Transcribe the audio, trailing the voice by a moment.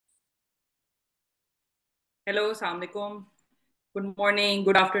Hello, Assalamu alaikum. Good morning,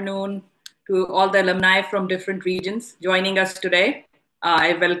 good afternoon to all the alumni from different regions joining us today.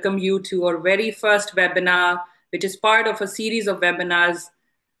 I welcome you to our very first webinar, which is part of a series of webinars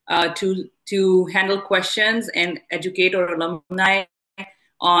to handle questions and educate our alumni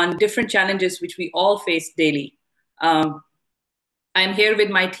on different challenges which we all face daily. I'm here with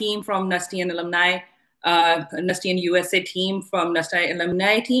my team from Nustian Alumni, Nustian USA team from Nustian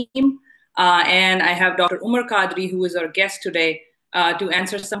Alumni team. And I have Dr. Omar Quadri, who is our guest today, to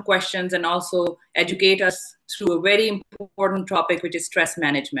answer some questions and also educate us through a very important topic, which is stress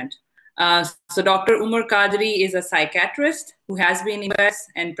management. So Dr. Omar Quadri is a psychiatrist who has been in the US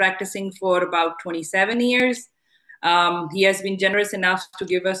and practicing for about 27 years. He has been generous enough to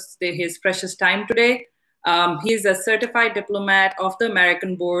give us his precious time today. He is a certified diplomat of the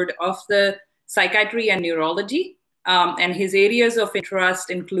American Board of the Psychiatry and Neurology. And his areas of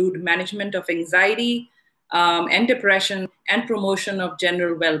interest include management of anxiety and depression and promotion of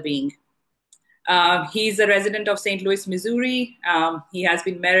general well-being. He's a resident of St. Louis, Missouri. He has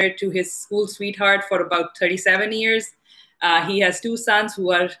been married to his school sweetheart for about 37 years. He has two sons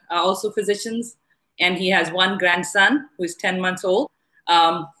who are also physicians, and he has one grandson who is 10 months old.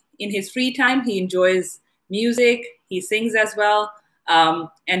 In his free time, he enjoys music, he sings as well,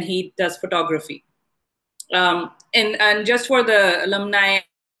 and he does photography. And just for the alumni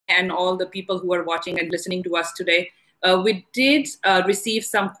and all the people who are watching and listening to us today, we did receive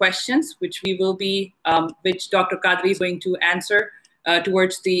some questions, which we will be, which Dr. Kadri is going to answer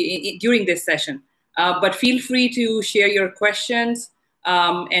during this session. But feel free to share your questions,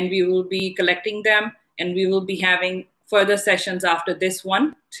 and we will be collecting them, and we will be having further sessions after this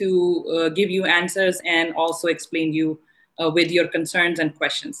one to give you answers and also explain you with your concerns and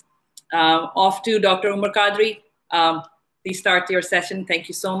questions. Off to Dr. Omar Quadri. Please start your session. Thank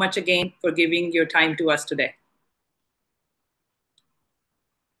you so much again for giving your time to us today.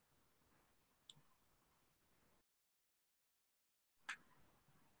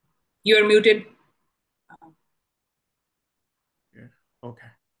 You're muted. Okay.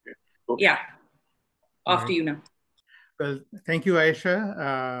 Yeah. Off to you now. Well, thank you, Aisha.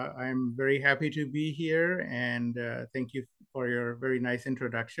 I'm very happy to be here, and thank you for your very nice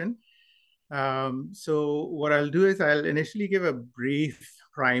introduction. So what I'll do is I'll initially give a brief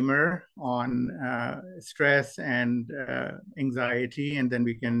primer on stress and anxiety, and then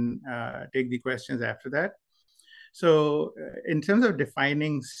we can take the questions after that. So in terms of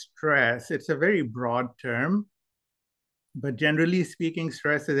defining stress, it's a very broad term, but generally speaking,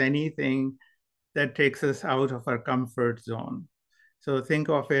 stress is anything that takes us out of our comfort zone. So think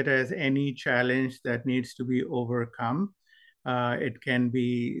of it as any challenge that needs to be overcome. It can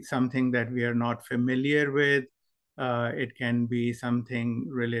be something that we are not familiar with. It can be something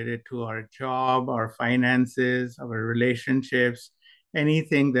related to our job, our finances, our relationships,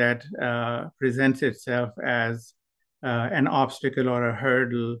 anything that presents itself as an obstacle or a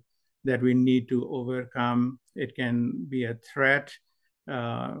hurdle that we need to overcome. It can be a threat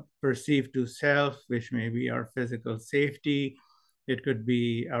perceived to self, which may be our physical safety. It could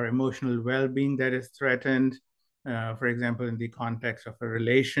be our emotional well-being that is threatened, for example, in the context of a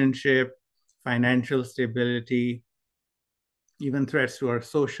relationship, financial stability, even threats to our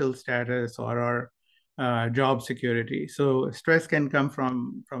social status or our job security. So stress can come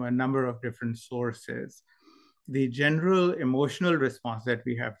from a number of different sources. The general emotional response that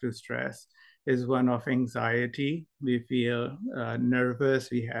we have to stress is one of anxiety. We feel nervous.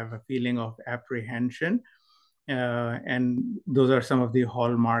 We have a feeling of apprehension. And those are some of the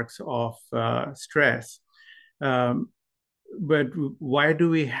hallmarks of stress. But why do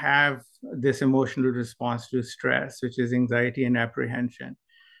we have this emotional response to stress, which is anxiety and apprehension?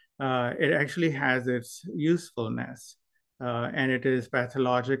 It actually has its usefulness. And it is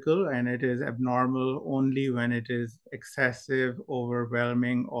pathological, and it is abnormal only when it is excessive,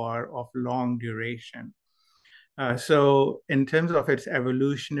 overwhelming, or of long duration. So in terms of its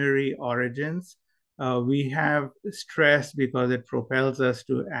evolutionary origins, we have stress because it propels us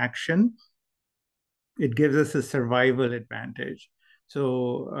to action. It gives us a survival advantage.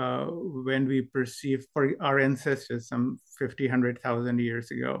 So when we perceive, for our ancestors some 50, 100,000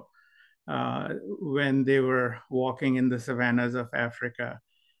 years ago, when they were walking in the savannas of Africa,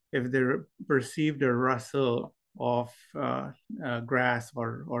 if they perceived a rustle of grass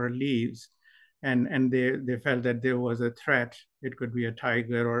or leaves, and they felt that there was a threat, it could be a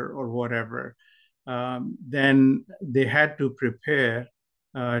tiger or whatever, then they had to prepare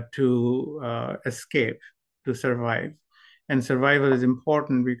to escape, to survive. And survival is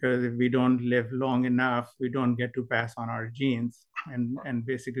important because if we don't live long enough, we don't get to pass on our genes. And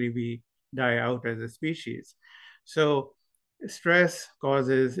basically die out as a species. So stress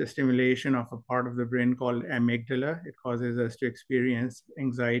causes a stimulation of a part of the brain called amygdala. It causes us to experience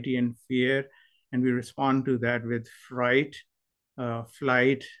anxiety and fear, and we respond to that with fright,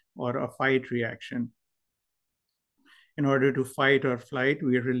 flight, or a fight reaction. In order to fight or flight,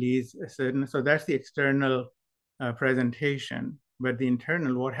 we release a certain, so that's the external presentation, but the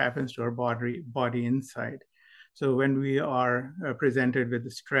internal, what happens to our body inside. So when we are presented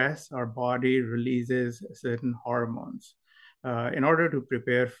with stress, our body releases certain hormones in order to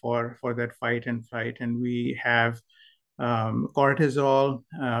prepare for that fight and flight. And we have cortisol,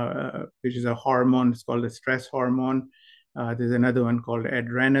 which is a hormone. It's called a stress hormone. There's another one called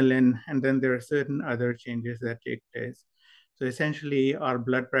adrenaline. And then there are certain other changes that take place. So essentially, our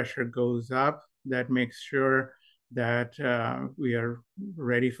blood pressure goes up. That makes sure that we are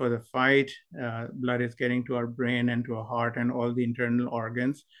ready for the fight. Blood is getting to our brain and to our heart and all the internal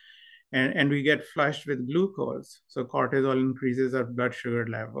organs. And we get flushed with glucose. So cortisol increases our blood sugar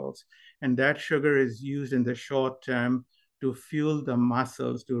levels. And that sugar is used in the short term to fuel the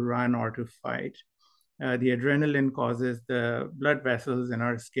muscles to run or to fight. The adrenaline causes the blood vessels in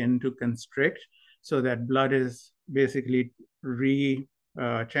our skin to constrict, so that blood is basically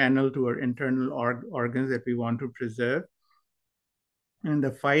channeled to our internal organs that we want to preserve. And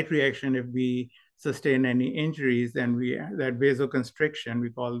the fight reaction, if we sustain any injuries, then that vasoconstriction, we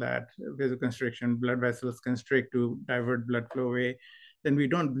call that vasoconstriction, blood vessels constrict to divert blood flow away, then we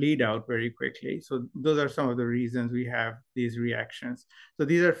don't bleed out very quickly. So those are some of the reasons we have these reactions. So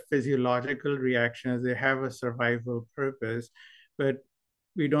these are physiological reactions. They have a survival purpose, but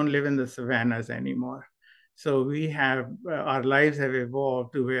we don't live in the savannas anymore. So we have, our lives have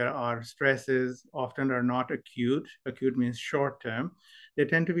evolved to where our stresses often are not acute. Acute means short term. They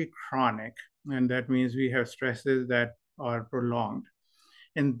tend to be chronic. And that means we have stresses that are prolonged.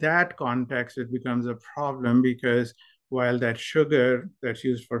 In that context, it becomes a problem because while that sugar that's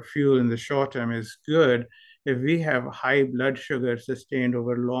used for fuel in the short term is good, if we have high blood sugar sustained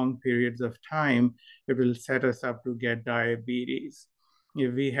over long periods of time, it will set us up to get diabetes.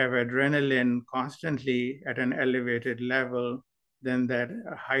 If we have adrenaline constantly at an elevated level, then that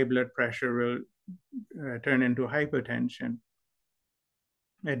high blood pressure will turn into hypertension.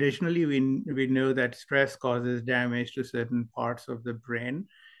 Additionally, we know that stress causes damage to certain parts of the brain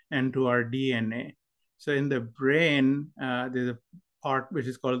and to our DNA. So in the brain, there's a part which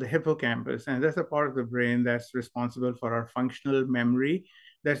is called the hippocampus, and that's a part of the brain that's responsible for our functional memory.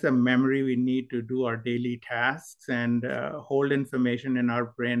 That's the memory we need to do our daily tasks and hold information in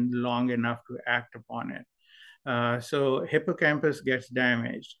our brain long enough to act upon it. So hippocampus gets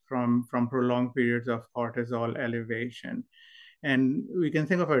damaged from prolonged periods of cortisol elevation. And we can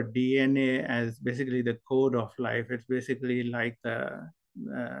think of our DNA as basically the code of life. It's basically like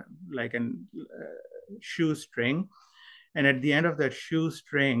like a shoestring. And at the end of that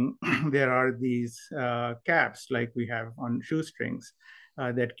shoestring, there are these caps like we have on shoestrings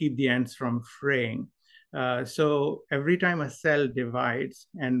that keep the ends from fraying. So every time a cell divides,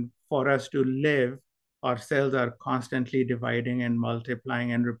 and for us to live, our cells are constantly dividing and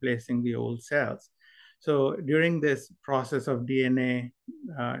multiplying and replacing the old cells. So during this process of DNA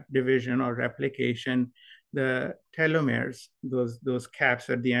division or replication, the telomeres, those caps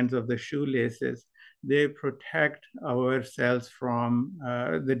at the ends of the shoelaces, they protect our cells from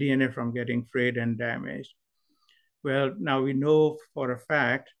the DNA from getting frayed and damaged. Well, now we know for a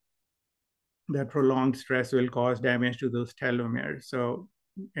fact that prolonged stress will cause damage to those telomeres. So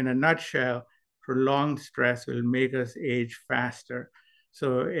in a nutshell, prolonged stress will make us age faster.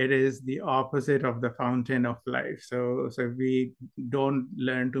 So it is the opposite of the fountain of life. So if we don't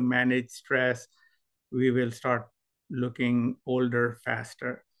learn to manage stress, we will start looking older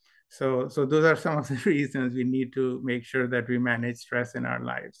faster. So those are some of the reasons we need to make sure that we manage stress in our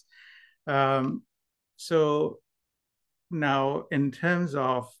lives. So now in terms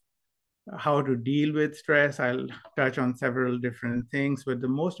of how to deal with stress, I'll touch on several different things, but the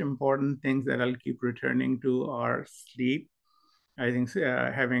most important things that I'll keep returning to are sleep. I think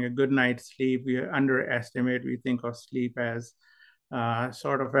having a good night's sleep, we underestimate, we think of sleep as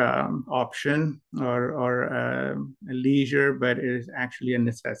sort of an option or a leisure, but it is actually a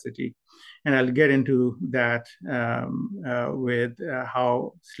necessity. And I'll get into that with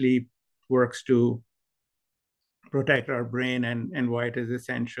how sleep works to protect our brain and why it is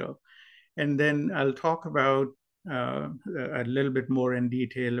essential. And then I'll talk about a little bit more in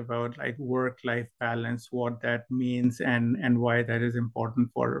detail about like work-life balance, what that means and why that is important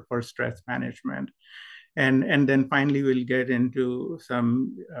for stress management. And then finally, we'll get into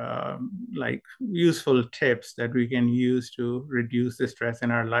some like useful tips that we can use to reduce the stress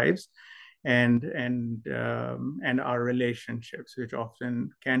in our lives. and our relationships, which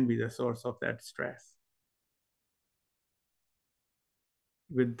often can be the source of that stress.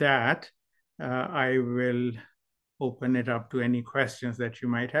 With that, I will open it up to any questions that you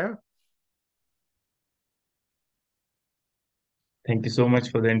might have. Thank you so much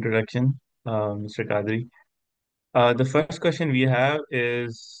for the introduction, Mr. Kadri. The first question we have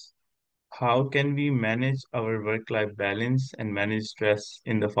is, how can we manage our work-life balance and manage stress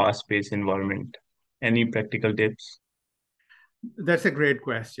in the fast-paced environment? Any practical tips? That's a great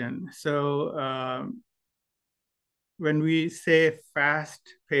question. So when we say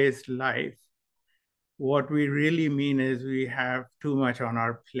fast-paced life, what we really mean is we have too much on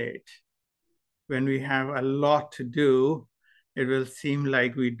our plate. When we have a lot to do, it will seem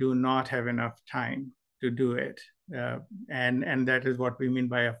like we do not have enough time to do it. And that is what we mean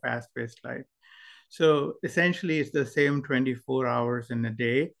by a fast-paced life. So essentially, it's the same 24 hours in a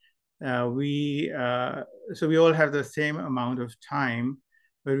day. So we all have the same amount of time,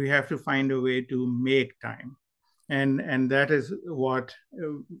 but we have to find a way to make time. And that is what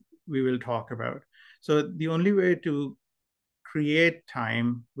we will talk about. So the only way to create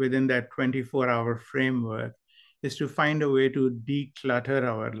time within that 24-hour framework is to find a way to declutter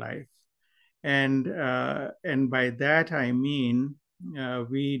our life. And by that, I mean,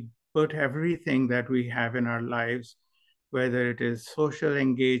 we put everything that we have in our lives, whether it is social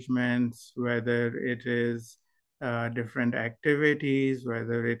engagements, whether it is different activities,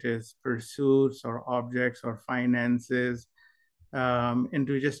 whether it is pursuits or objects or finances,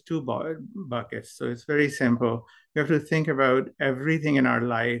 into just two buckets. So it's very simple. You have to think about everything in our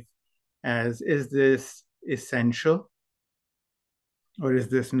life as, is this essential or is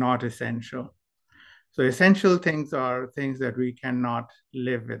this not essential? So essential things are things that we cannot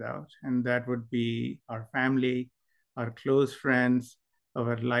live without, and that would be our family, our close friends,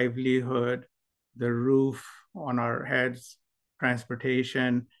 our livelihood, the roof on our heads,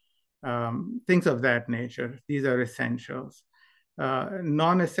 transportation, things of that nature. These are essentials.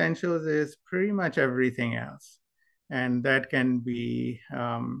 Non-essentials is pretty much everything else. And that can be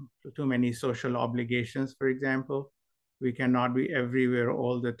too many social obligations, for example. We cannot be everywhere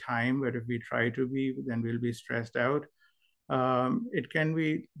all the time, but if we try to be, then we'll be stressed out. It can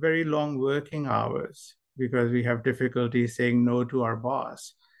be very long working hours because we have difficulty saying no to our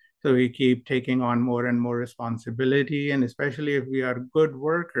boss. So we keep taking on more and more responsibility. And especially if we are good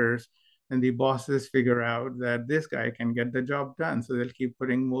workers, then the bosses figure out that this guy can get the job done. So they'll keep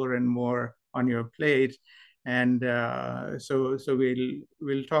putting more and more on your plate. And so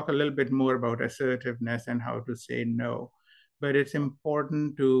we'll talk a little bit more about assertiveness and how to say no. But it's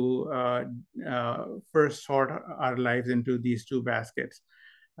important to first sort our lives into these two baskets.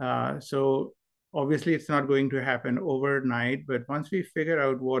 So obviously, it's not going to happen overnight, but once we figure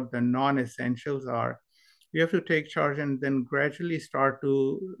out what the non-essentials are, we have to take charge and then gradually start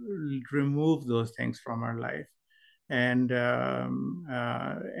to remove those things from our life. And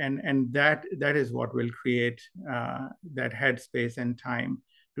that is what will create that headspace and time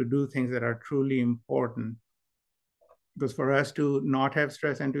to do things that are truly important. Because for us to not have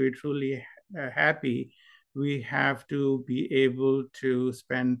stress and to be truly happy, we have to be able to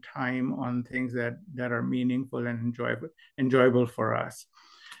spend time on things that are meaningful and enjoyable for us.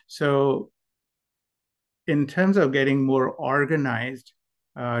 So in terms of getting more organized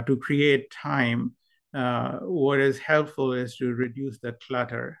to create time, what is helpful is to reduce the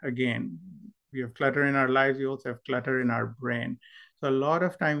clutter. Again, we have clutter in our lives, we also have clutter in our brain. So a lot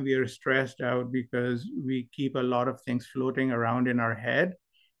of time we are stressed out because we keep a lot of things floating around in our head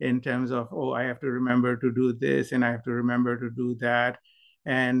in terms of, oh, I have to remember to do this and I have to remember to do that.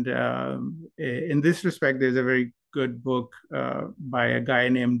 And in this respect, there's a very good book by a guy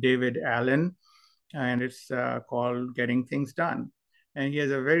named David Allen, and it's called Getting Things Done. And he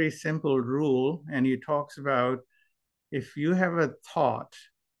has a very simple rule, and he talks about if you have a thought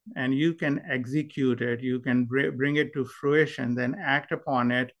and you can execute it, you can bring it to fruition, then act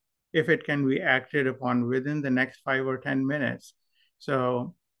upon it if it can be acted upon within the next 5 or 10 minutes.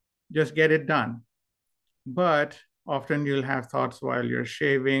 So just get it done. But often you'll have thoughts while you're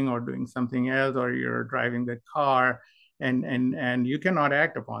shaving or doing something else, or you're driving the car, and you cannot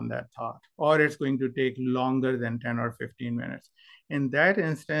act upon that thought, or it's going to take longer than 10 or 15 minutes. In that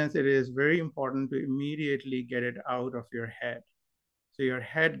instance, it is very important to immediately get it out of your head. So your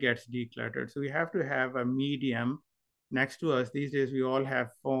head gets decluttered. So we have to have a medium next to us. These days, we all have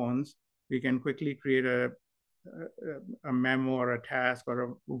phones. We can quickly create a memo or a task or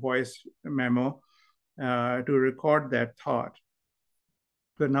a voice memo to record that thought.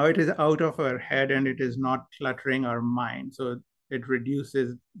 So now it is out of our head and it is not cluttering our mind. So it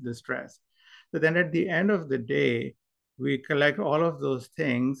reduces the stress. But then at the end of the day, we collect all of those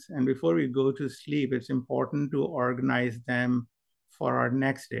things, and before we go to sleep, it's important to organize them for our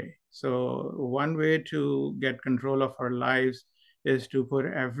next day. So one way to get control of our lives is to put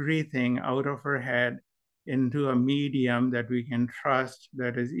everything out of our head into a medium that we can trust,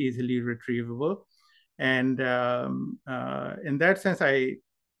 that is easily retrievable. And in that sense, I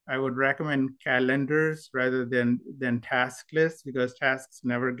would recommend calendars rather than task lists, because tasks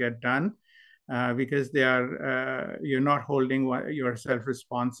never get done. Because they are, you're not holding yourself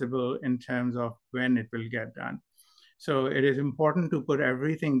responsible in terms of when it will get done. So it is important to put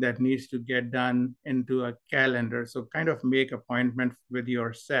everything that needs to get done into a calendar. So kind of make appointment with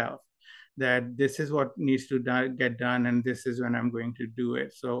yourself that this is what needs to get done, and this is when I'm going to do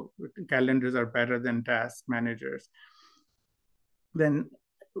it. So calendars are better than task managers. Then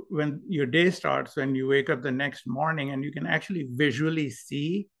when your day starts, when you wake up the next morning and you can actually visually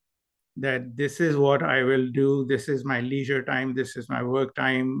see that this is what I will do, this is my leisure time, this is my work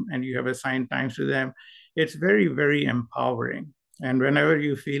time, and you have assigned times to them, it's very, very empowering. And whenever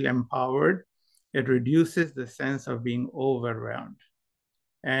you feel empowered, it reduces the sense of being overwhelmed.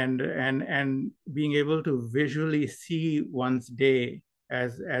 And being able to visually see one's day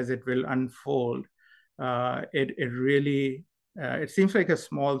as it will unfold, it really, it seems like a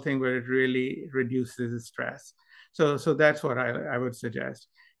small thing, but it really reduces the stress. So that's what I would suggest.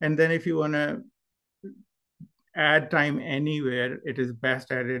 And then if you want to add time anywhere, it is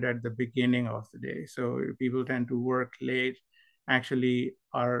best added at the beginning of the day. So people tend to work late. Actually,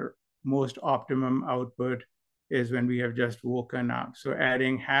 our most optimum output is when we have just woken up. So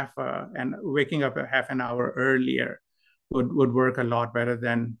adding and waking up a half an hour earlier would work a lot better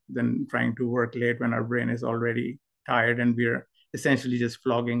than trying to work late when our brain is already tired and we're essentially just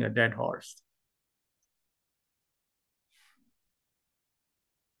flogging a dead horse.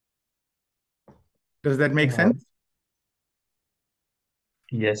 Does that make sense?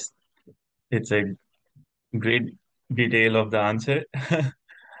 Yes, it's a great detail of the answer.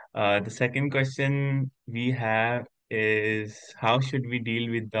 The second question we have is how should we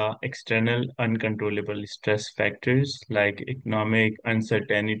deal with the external uncontrollable stress factors like economic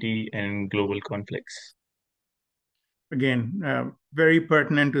uncertainty and global conflicts? Again, very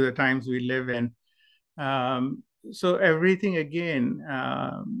pertinent to the times we live in. So everything, again,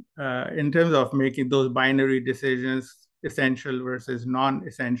 in terms of making those binary decisions, essential versus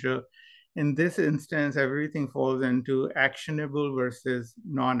non-essential, in this instance, everything falls into actionable versus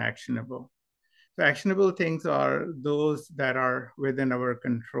non-actionable. So actionable things are those that are within our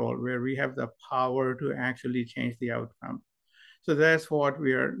control, where we have the power to actually change the outcome. So that's what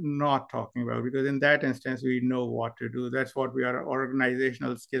we are not talking about, because in that instance, we know what to do. That's what our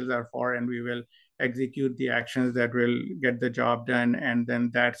organizational skills are for, and we will execute the actions that will get the job done, and then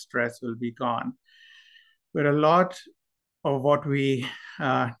that stress will be gone. But a lot of what we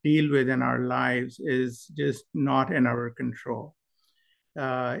deal with in our lives is just not in our control.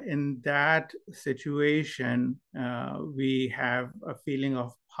 In that situation, we have a feeling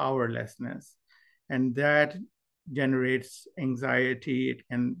of powerlessness, and that generates anxiety. It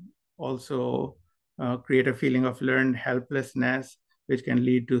can also create a feeling of learned helplessness, which can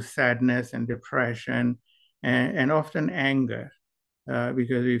lead to sadness and depression, and often anger,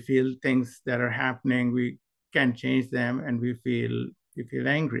 because we feel things that are happening, we can't change them, and we feel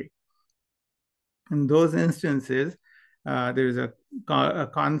angry. In those instances, there is a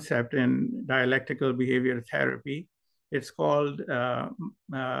concept in dialectical behavior therapy. It's called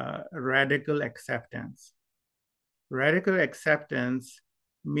radical acceptance. Radical acceptance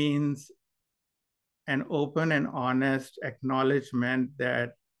means an open and honest acknowledgement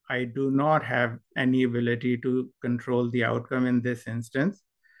that I do not have any ability to control the outcome in this instance.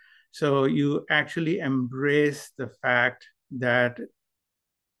 So you actually embrace the fact that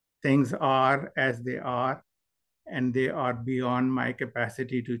things are as they are, and they are beyond my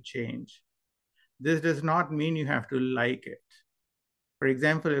capacity to change. This does not mean you have to like it. For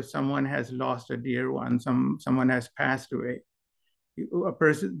example, if someone has lost a dear one, someone has passed away,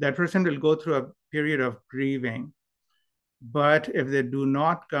 that person will go through a period of grieving. But if they do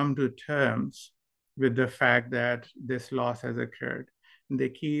not come to terms with the fact that this loss has occurred, and they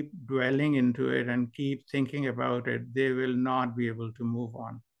keep dwelling into it and keep thinking about it, they will not be able to move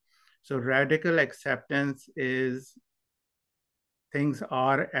on. So radical acceptance is things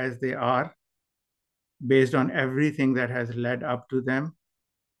are as they are, based on everything that has led up to them,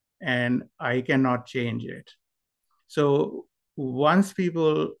 and I cannot change it. So once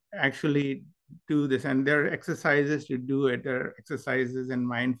people actually do this, and there are exercises to do it, there are exercises in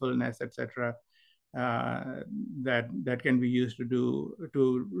mindfulness, etc., that can be used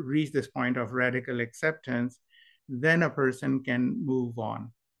to reach this point of radical acceptance, then a person can move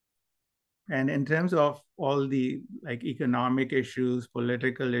on. And in terms of all the like economic issues,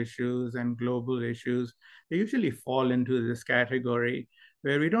 political issues, and global issues, they usually fall into this category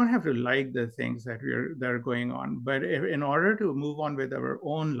where we don't have to like the things that are going on. But in order to move on with our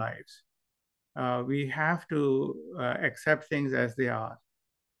own lives, we have to accept things as they are,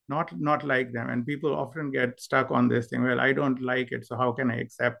 not like them. And people often get stuck on this thing. Well, I don't like it, so how can I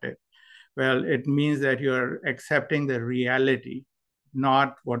accept it? Well, it means that you're accepting the reality,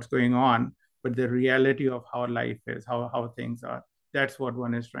 not what's going on, but the reality of how life is, how things are. That's what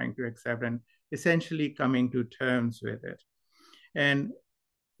one is trying to accept and essentially coming to terms with it. And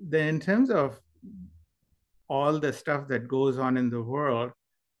then in terms of all the stuff that goes on in the world,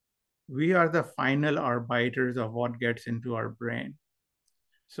 we are the final arbiters of what gets into our brain.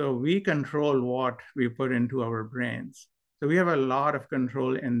 So we control what we put into our brains. So we have a lot of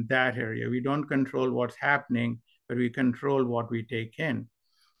control in that area. We don't control what's happening, but we control what we take in.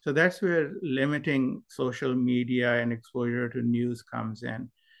 So that's where limiting social media and exposure to news comes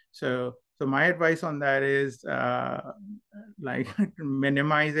in. So my advice on that is like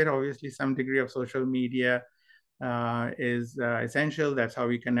minimize it. Obviously, some degree of social media is essential. That's how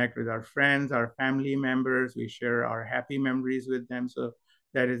we connect with our friends, our family members. We share our happy memories with them. So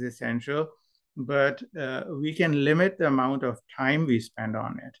that is essential. But we can limit the amount of time we spend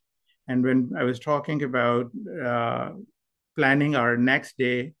on it. And when I was talking about planning our next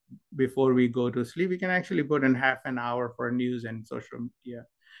day before we go to sleep, we can actually put in half an hour for news and social media,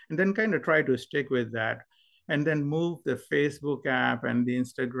 and then kind of try to stick with that. And then move the Facebook app and the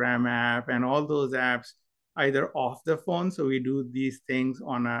Instagram app and all those apps either off the phone. So we do these things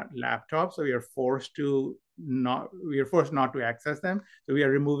on a laptop. So we are forced not to access them. So we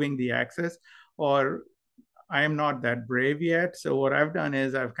are removing the access. Or I am not that brave yet. So what I've done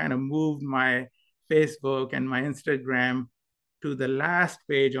is I've kind of moved my Facebook and my Instagram to the last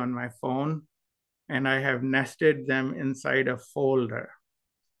page on my phone, and I have nested them inside a folder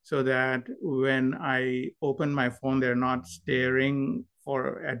so that when I open my phone, they're not staring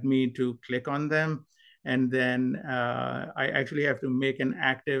at me to click on them. And then I actually have to make an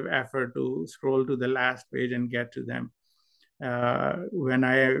active effort to scroll to the last page and get to them. When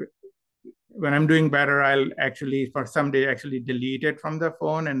I'm doing better, I'll actually, for some day, actually delete it from the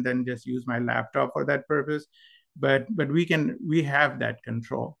phone and then just use my laptop for that purpose. But we have that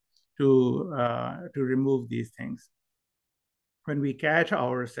control to remove these things. When we catch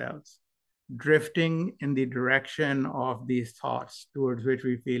ourselves drifting in the direction of these thoughts towards which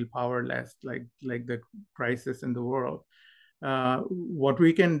we feel powerless, like the crisis in the world, what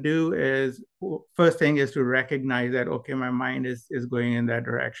we can do is, first thing is to recognize that, okay, my mind is going in that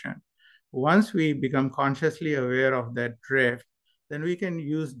direction. Once we become consciously aware of that drift, then we can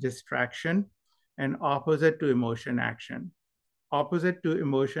use distraction and opposite to emotion action. Opposite to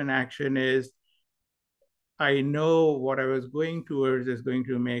emotion action is, I know what I was going towards is going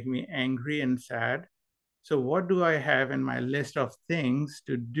to make me angry and sad. So what do I have in my list of things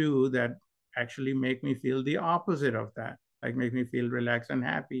to do that actually make me feel the opposite of that, like make me feel relaxed and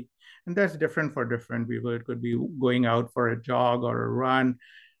happy? And that's different for different people. It could be going out for a jog or a run.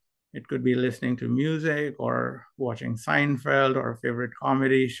 It could be listening to music or watching Seinfeld or a favorite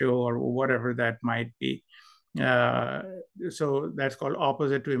comedy show or whatever that might be. So that's called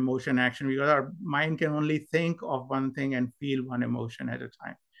opposite to emotion action, because our mind can only think of one thing and feel one emotion at a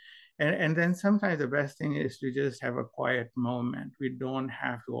time. And then sometimes the best thing is to just have a quiet moment. We don't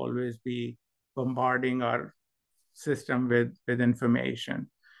have to always be bombarding our system with information.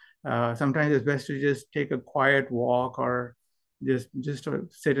 Sometimes it's best to just take a quiet walk or just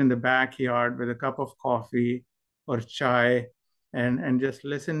sit in the backyard with a cup of coffee or chai and just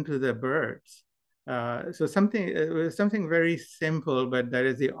listen to the birds. So it was something very simple, but that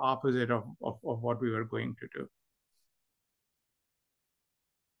is the opposite of what we were going to do.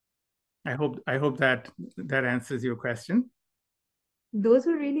 I hope that answers your question. Those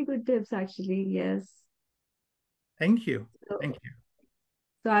were really good tips, actually. Yes. Thank you. Thank you.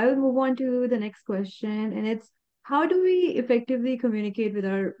 So I will move on to the next question, and it's, how do we effectively communicate with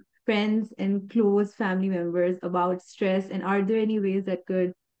our friends and close family members about stress, and are there any ways that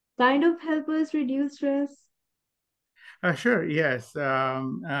could kind of help us reduce stress? Sure. Yes.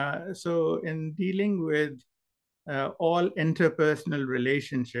 So in dealing with all interpersonal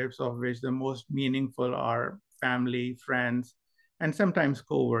relationships, of which the most meaningful are family, friends, and sometimes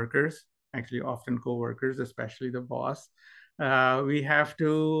co-workers, actually often co-workers, especially the boss, we have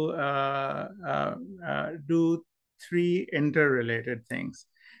to do three interrelated things.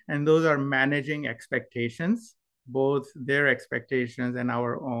 And those are managing expectations, both their expectations and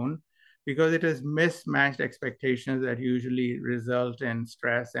our own, because it is mismatched expectations that usually result in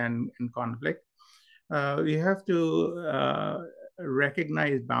stress and conflict. We have to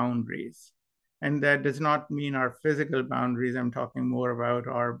recognize boundaries. And that does not mean our physical boundaries. I'm talking more about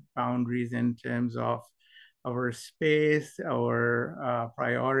our boundaries in terms of our space, our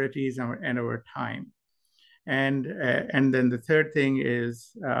priorities, and our time. And then the third thing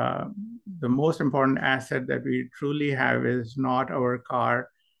is the most important asset that we truly have is not our car,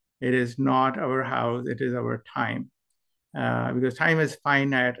 it is not our house, it is our time. Because time is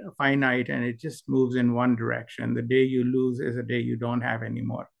finite, and it just moves in one direction. The day you lose is a day you don't have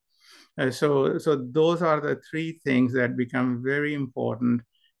anymore. So those are the three things that become very important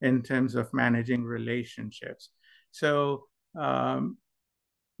in terms of managing relationships. So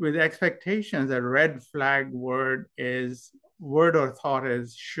with expectations, a red flag word or thought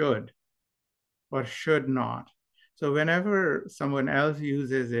is should or should not. So whenever someone else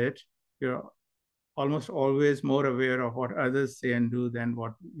uses it, you're almost always more aware of what others say and do than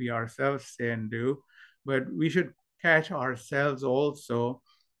what we ourselves say and do. But we should catch ourselves also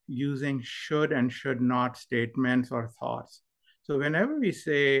using should and should not statements or thoughts. So whenever we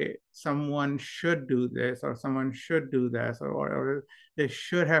say someone should do this or someone should do this, or they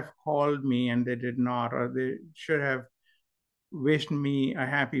should have called me and they did not, or they should have wished me a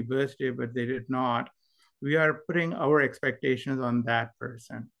happy birthday, but they did not, we are putting our expectations on that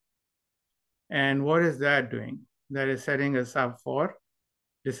person. And what is that doing? That is setting us up for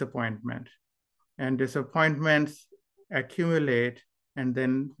disappointment. And disappointments accumulate and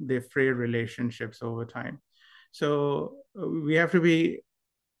then they fray relationships over time. So we have to be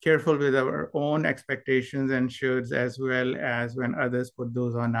careful with our own expectations and shoulds as well as when others put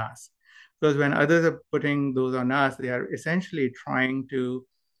those on us. Because when others are putting those on us, they are essentially trying to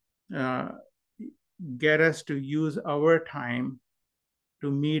get us to use our time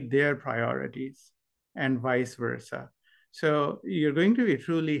to meet their priorities and vice versa. So you're going to be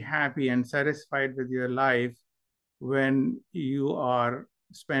truly happy and satisfied with your life when you are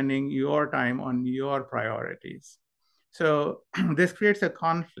spending your time on your priorities. So this creates a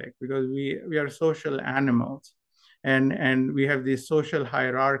conflict because we are social animals and we have these social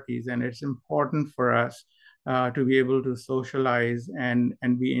hierarchies, and it's important for us to be able to socialize and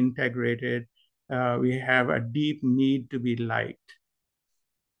be integrated. We have a deep need to be liked.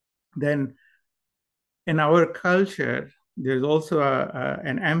 Then in our culture, there's also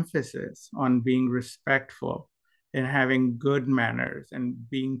an emphasis on being respectful and having good manners and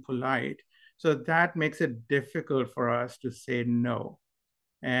being polite. So that makes it difficult for us to say no.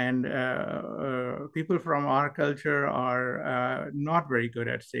 And people from our culture are not very good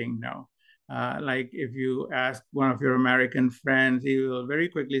at saying no. Like if you ask one of your American friends, he will very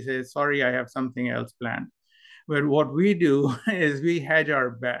quickly say, sorry, I have something else planned. But what we do is we hedge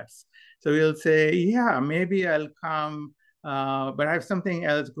our bets. So we'll say, yeah, maybe I'll come, but I have something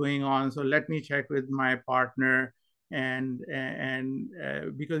else going on. So let me check with my partner. And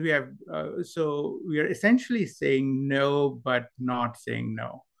because we have, so we are essentially saying no, but not saying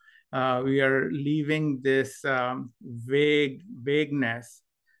no. We are leaving this vagueness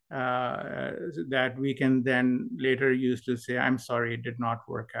that we can then later use to say, I'm sorry, it did not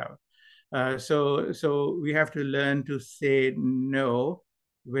work out. So we have to learn to say no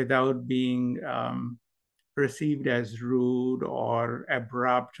without being perceived as rude or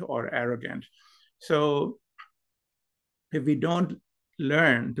abrupt or arrogant. So if we don't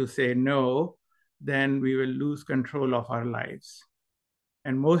learn to say no, then we will lose control of our lives.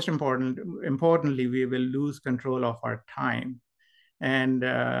 And most importantly, we will lose control of our time. And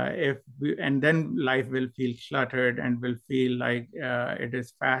then life will feel cluttered and will feel like it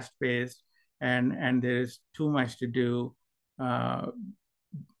is fast-paced and there is too much to do.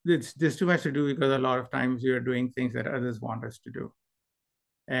 There's too much to do because a lot of times we are doing things that others want us to do.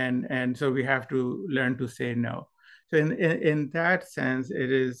 And so we have to learn to say no. So in that sense, it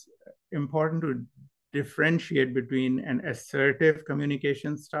is important to differentiate between an assertive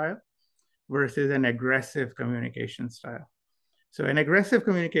communication style versus an aggressive communication style. So an aggressive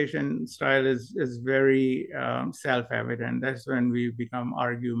communication style is very self-evident. That's when we become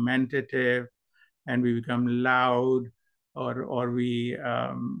argumentative and we become loud, or we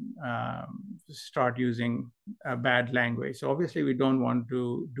start using bad language. So obviously we don't want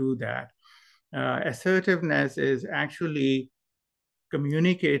to do that. Assertiveness is actually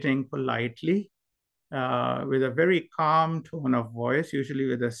communicating politely with a very calm tone of voice, usually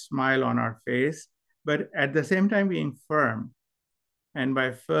with a smile on our face, but at the same time being firm. And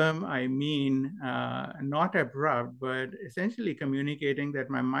by firm, I mean not abrupt, but essentially communicating that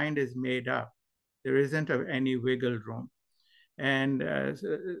my mind is made up. There isn't any wiggle room. And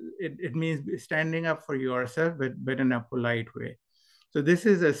it means standing up for yourself, but in a polite way. So this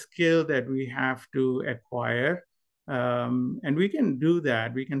is a skill that we have to acquire. And we can do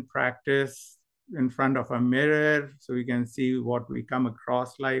that. We can practice in front of a mirror so we can see what we come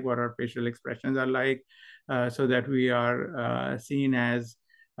across like, what our facial expressions are like, so that we are seen as,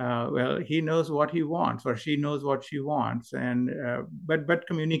 well, he knows what he wants or she knows what she wants, and but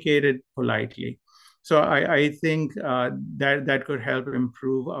communicated politely. So I think that could help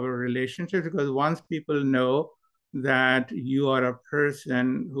improve our relationships, because once people know that you are a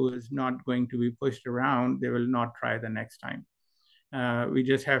person who is not going to be pushed around, they will not try the next time. We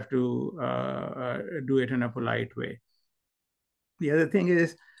just have to do it in a polite way. The other thing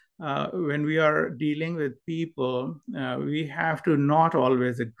is, when we are dealing with people, we have to not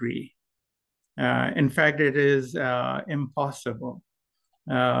always agree. In fact, it is impossible.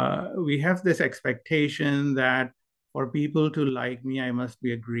 We have this expectation that for people to like me, I must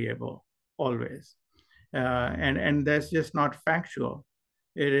be agreeable always. And that's just not factual.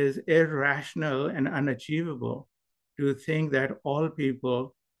 It is irrational and unachievable to think that all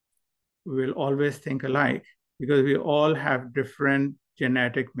people will always think alike, because we all have different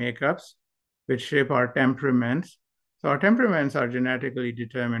genetic makeups which shape our temperaments. So our temperaments are genetically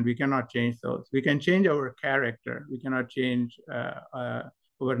determined. We cannot change those. We can change our character. We cannot change our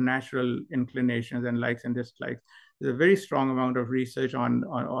natural inclinations and likes and dislikes. There's a very strong amount of research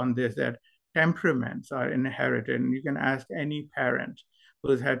on this, that temperaments are inherited. And you can ask any parent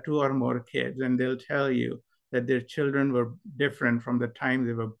who's had 2 or more kids, and they'll tell you that their children were different from the time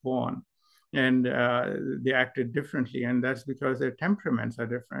they were born, and they acted differently. And that's because their temperaments are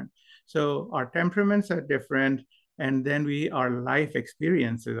different. So our temperaments are different, and then our life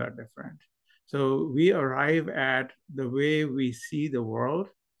experiences are different. So we arrive at the way we see the world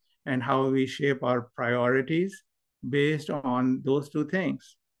and how we shape our priorities based on those 2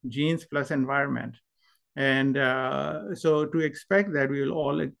 things, genes plus environment. And so to expect that we will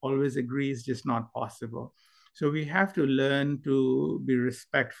all always agree is just not possible. So we have to learn to be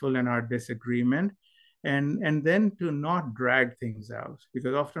respectful in our disagreement, and then to not drag things out.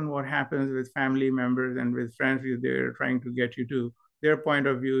 Because often what happens with family members and with friends is they're trying to get you to their point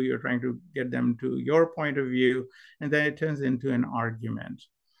of view, you're trying to get them to your point of view, and then it turns into an argument.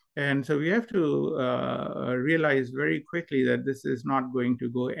 And so we have to realize very quickly that this is not going to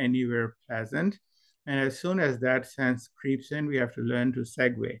go anywhere pleasant. And as soon as that sense creeps in, we have to learn to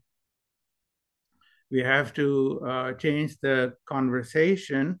segue. We have to change the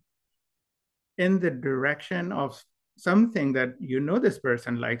conversation in the direction of something that this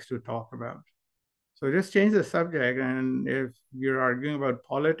person likes to talk about. So just change the subject. And if you're arguing about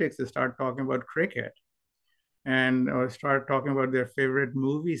politics, to start talking about cricket, or start talking about their favorite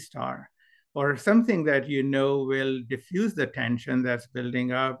movie star, or something that will diffuse the tension that's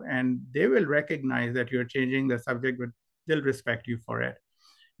building up, and they will recognize that you're changing the subject, but they'll respect you for it.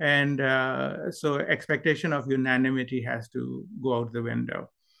 And so expectation of unanimity has to go out the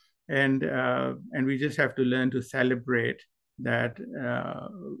window. And we just have to learn to celebrate that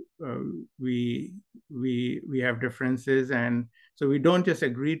we have differences. And so we don't just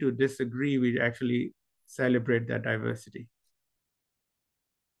agree to disagree, we actually celebrate that diversity.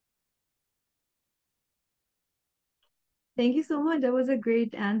 Thank you so much. That was a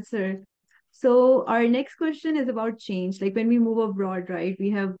great answer. So our next question is about change. Like when we move abroad, right, we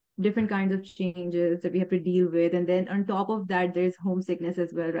have different kinds of changes that we have to deal with. And then on top of that, there's homesickness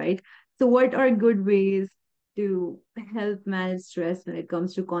as well, right? So what are good ways to help manage stress when it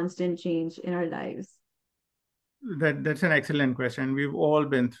comes to constant change in our lives? That's an excellent question. We've all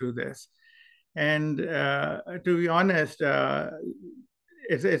been through this. And to be honest,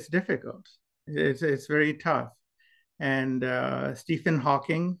 it's difficult. It's very tough. And Stephen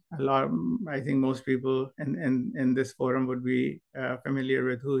Hawking, I think most people in this forum would be familiar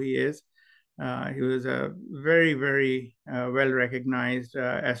with who he is. He was a very, very well-recognized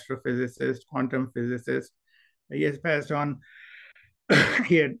astrophysicist, quantum physicist. He has passed on.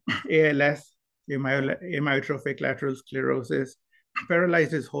 He had ALS, amyotrophic lateral sclerosis,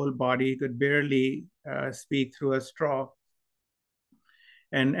 paralyzed his whole body. He could barely speak through a straw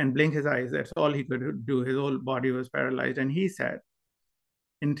and blink his eyes. That's all he could do. His whole body was paralyzed. And he said,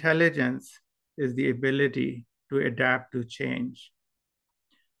 intelligence is the ability to adapt to change.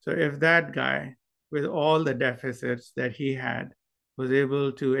 So if that guy, with all the deficits that he had, was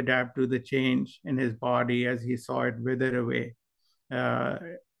able to adapt to the change in his body as he saw it wither away,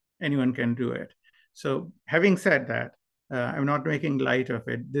 anyone can do it. So having said that, I'm not making light of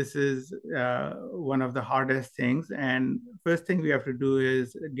it. This is one of the hardest things. And first thing we have to do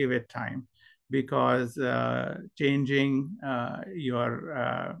is give it time, because changing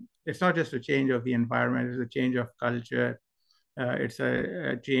it's not just a change of the environment, it's a change of culture. It's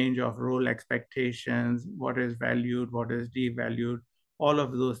a change of role expectations, what is valued, what is devalued, all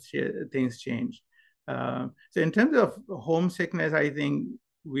of those things change. So in terms of homesickness, I think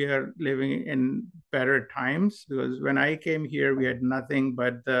we are living in better times, because when I came here, we had nothing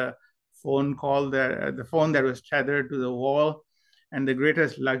but the phone the phone that was tethered to the wall. And the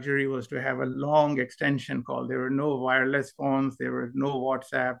greatest luxury was to have a long extension call. There were no wireless phones, there was no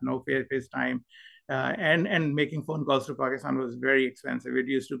WhatsApp, no FaceTime. And making phone calls to Pakistan was very expensive. It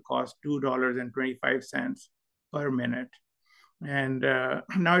used to cost $2.25 per minute. And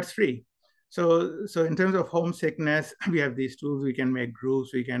now it's free. So in terms of homesickness, we have these tools. We can make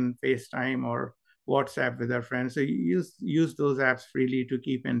groups, we can FaceTime or WhatsApp with our friends. So you use those apps freely to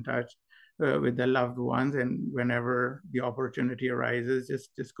keep in touch with the loved ones. And whenever the opportunity arises,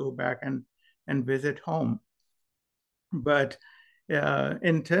 just go back and visit home. But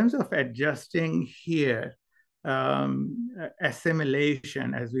in terms of adjusting here,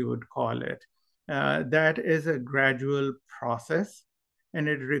 assimilation, as we would call it, that is a gradual process, and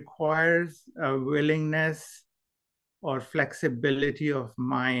it requires a willingness or flexibility of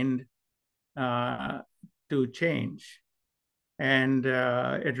mind to change. And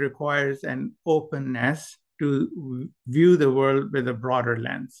it requires an openness to view the world with a broader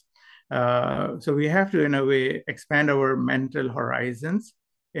lens. So we have to, in a way, expand our mental horizons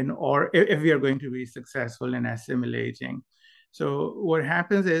if we are going to be successful in assimilating. So what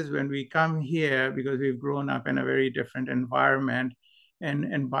happens is, when we come here, because we've grown up in a very different environment,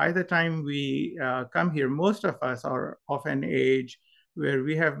 and by the time we come here, most of us are of an age where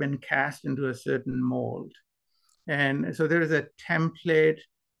we have been cast into a certain mold. And so there is a template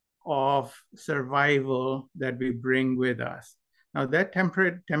of survival that we bring with us. Now, that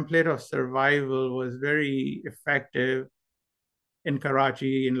template of survival was very effective in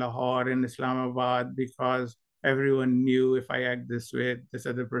Karachi, in Lahore, in Islamabad, because everyone knew, if I act this way, this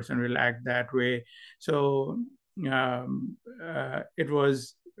other person will act that way. So it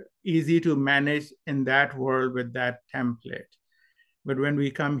was easy to manage in that world with that template. But when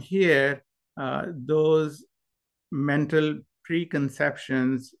we come here, those mental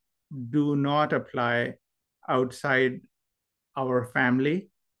preconceptions do not apply outside our family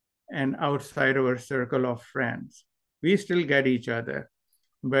and outside our circle of friends. We still get each other,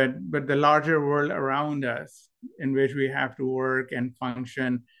 but the larger world around us, in which we have to work and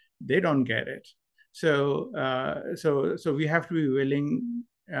function, they don't get it. So we have to be willing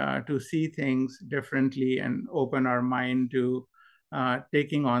to see things differently and open our mind to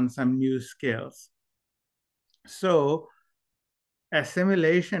taking on some new skills. So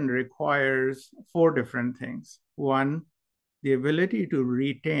assimilation requires 4 different things. 1, the ability to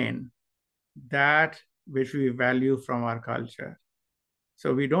retain that which we value from our culture.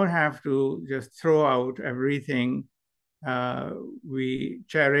 So we don't have to just throw out everything. We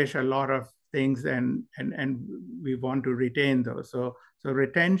cherish a lot of things, and we want to retain those. So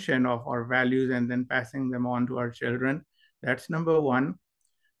retention of our values and then passing them on to our children, that's number 1.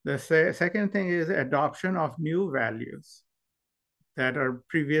 The second thing is adoption of new values that our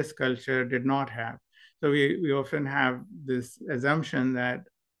previous culture did not have. So we often have this assumption that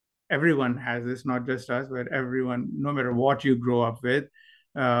everyone has this, not just us, but everyone, no matter what you grow up with,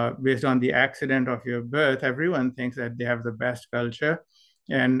 based on the accident of your birth, everyone thinks that they have the best culture,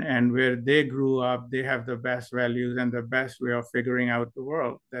 and where they grew up, they have the best values and the best way of figuring out the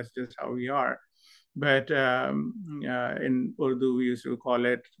world. That's just how we are. But in Urdu, we used to call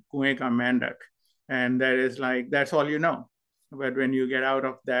it kuein ka mendak, and that is like, that's all you know. But when you get out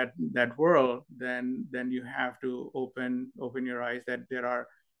of that world, then you have to open your eyes that there are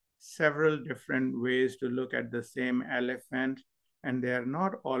several different ways to look at the same elephant, and they are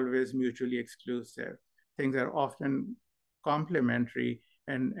not always mutually exclusive. Things are often complementary,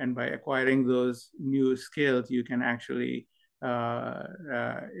 and by acquiring those new skills, you can actually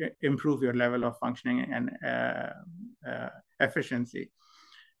improve your level of functioning and efficiency.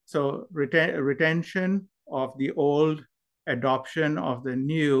 So retention of the old, adoption of the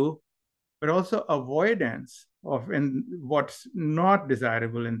new, but also avoidance of what's not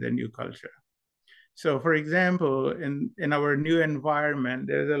desirable in the new culture. So for example, in our new environment,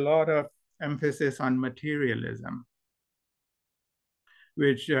 there's a lot of emphasis on materialism,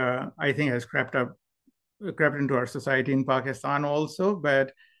 which I think has crept into our society in Pakistan also.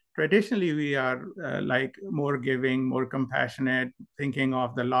 But traditionally, we are like more giving, more compassionate, thinking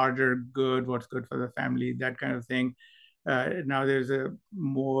of the larger good, what's good for the family, that kind of thing. Now there's a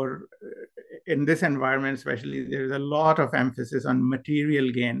more, in this environment especially, there's a lot of emphasis on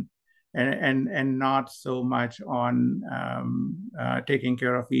material gain and not so much on taking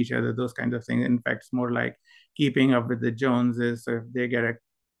care of each other, those kinds of things. In fact, it's more like keeping up with the Joneses. So if they get a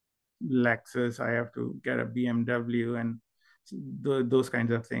Lexus, I have to get a BMW and those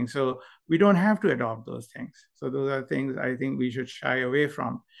kinds of things. So we don't have to adopt those things. So those are things I think we should shy away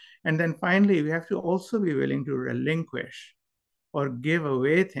from. And then finally, we have to also be willing to relinquish or give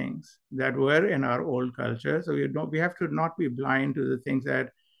away things that were in our old culture. So we have to not be blind to the things that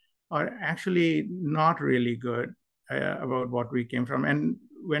are actually not really good about what we came from. And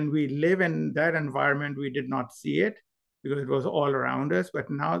when we live in that environment, we did not see it because it was all around us. But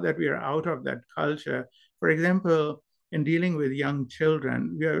now that we are out of that culture, for example, in dealing with young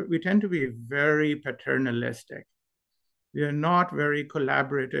children, we tend to be very paternalistic. We are not very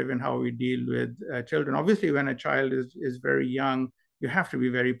collaborative in how we deal with children. Obviously, when a child is very young, you have to be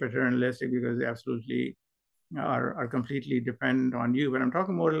very paternalistic because they absolutely are completely dependent on you. But I'm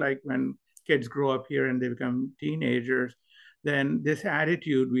talking more like when kids grow up here and they become teenagers, then this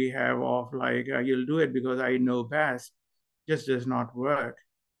attitude we have of like, you'll do it because I know best, just does not work.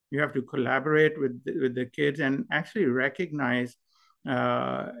 You have to collaborate with the kids and actually recognize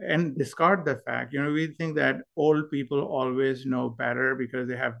and discard the fact. We think that old people always know better because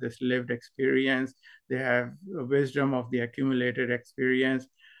they have this lived experience, they have wisdom of the accumulated experience.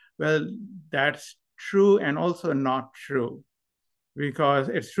 Well, that's true and also not true, because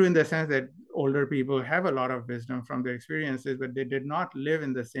it's true in the sense that older people have a lot of wisdom from their experiences, but they did not live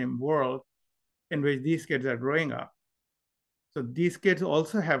in the same world in which these kids are growing up. So these kids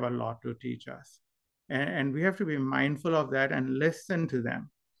also have a lot to teach us. And we have to be mindful of that and listen to them.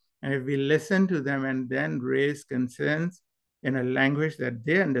 And if we listen to them and then raise concerns in a language that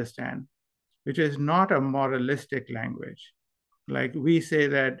they understand, which is not a moralistic language, like we say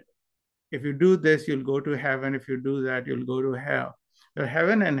that if you do this, you'll go to heaven. If you do that, you'll go to hell. But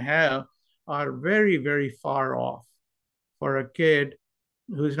heaven and hell are very, very far off for a kid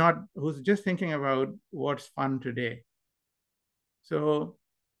who's just thinking about what's fun today. So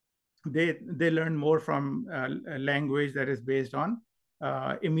they learn more from a language that is based on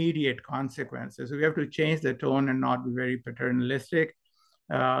immediate consequences. So we have to change the tone and not be very paternalistic.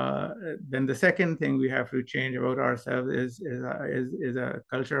 Then the second thing we have to change about ourselves is a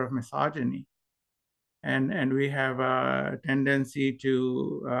culture of misogyny. And we have a tendency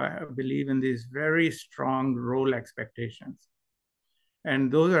to believe in these very strong role expectations.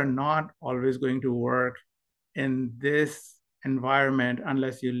 And those are not always going to work in this environment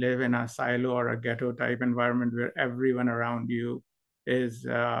unless you live in a silo or a ghetto type environment where everyone around you is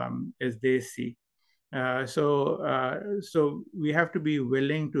desi. So we have to be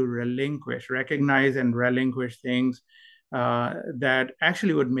willing to recognize and relinquish things that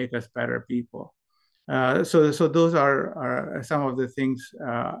actually would make us better people. So those are some of the things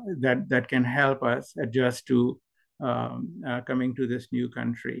that can help us adjust to coming to this new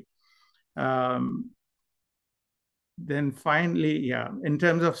country. Then finally, in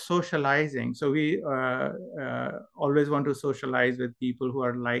terms of socializing, so we always want to socialize with people who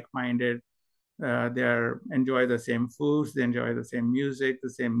are like-minded. They enjoy the same foods, they enjoy the same music, the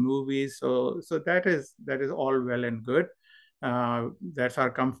same movies. So that is all well and good. That's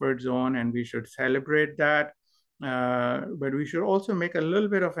our comfort zone, and we should celebrate that. But we should also make a little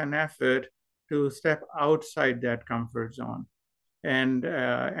bit of an effort to step outside that comfort zone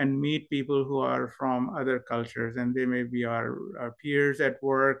and meet people who are from other cultures, and they may be our peers at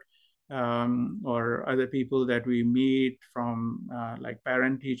work, or other people that we meet from like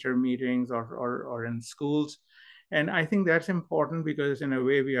parent-teacher meetings or in schools. And I think that's important because in a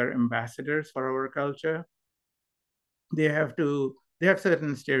way we are ambassadors for our culture. They have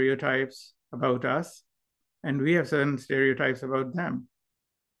certain stereotypes about us, and we have certain stereotypes about them.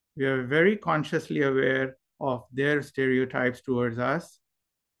 We are very consciously aware of their stereotypes towards us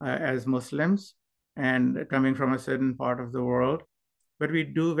as Muslims and coming from a certain part of the world, but we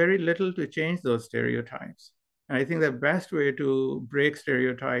do very little to change those stereotypes. And I think the best way to break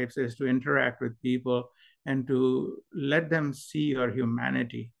stereotypes is to interact with people and to let them see your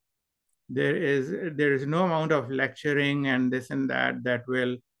humanity. There is no amount of lecturing and this and that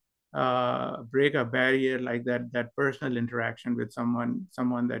will break a barrier like that personal interaction with someone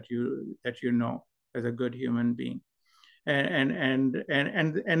that you know as a good human being. And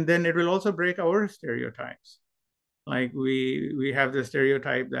then it will also break our stereotypes. Like we have the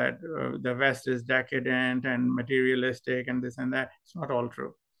stereotype that the West is decadent and materialistic and this and that. It's not all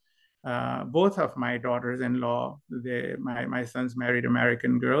true. Both of my daughters-in-law, my sons married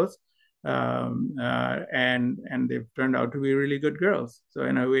American girls. and they've turned out to be really good girls. So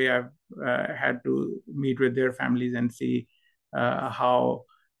in a way, I've had to meet with their families and see how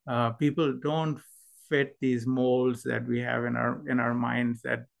people don't fit these molds that we have in our minds.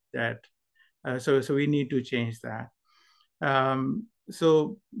 So we need to change that.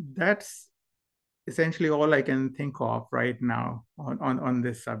 So that's essentially all I can think of right now on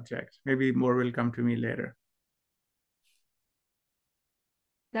this subject. Maybe more will come to me later.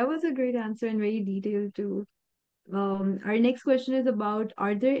 That was a great answer and very detailed too. Our next question is about,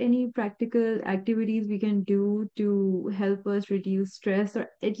 are there any practical activities we can do to help us reduce stress or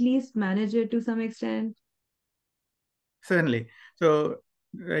at least manage it to some extent? Certainly. So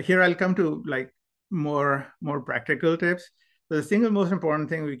here I'll come to like more practical tips. So the single most important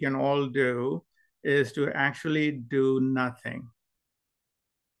thing we can all do is to actually do nothing.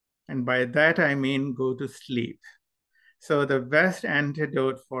 And by that, I mean go to sleep. So the best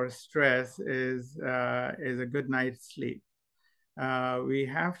antidote for stress is a good night's sleep. We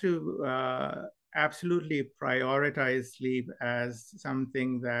have to absolutely prioritize sleep as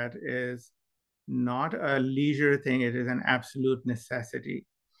something that is not a leisure thing. It is an absolute necessity.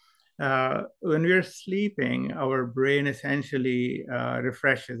 When we're sleeping, our brain essentially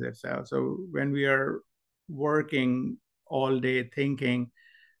refreshes itself. So when we are working all day thinking,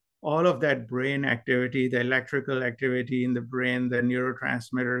 all of that brain activity, the electrical activity in the brain, the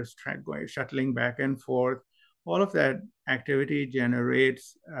neurotransmitters shuttling back and forth, all of that activity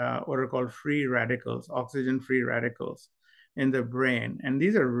generates what are called free radicals, oxygen-free radicals in the brain. And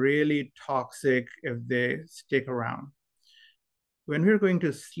these are really toxic if they stick around. When we're going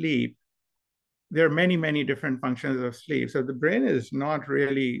to sleep, there are many, many different functions of sleep. So the brain is not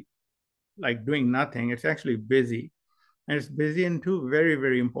really like doing nothing. It's actually busy. And it's busy in two very,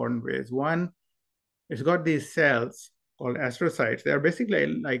 very important ways. One, it's got these cells called astrocytes. They're basically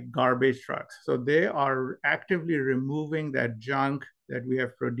like garbage trucks. So they are actively removing that junk that we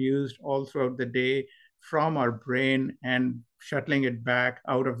have produced all throughout the day from our brain and shuttling it back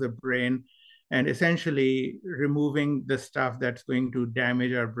out of the brain and essentially removing the stuff that's going to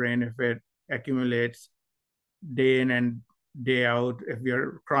damage our brain if it accumulates day in and day out if we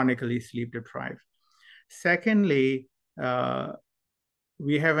are chronically sleep deprived. Secondly,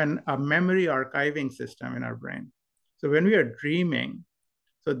 we have a memory archiving system in our brain. So when we are dreaming,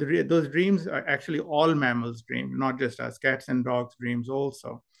 so those dreams are actually all mammals dream, not just us. Cats and dogs dreams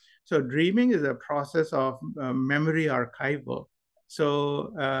also. So dreaming is a process of memory archival.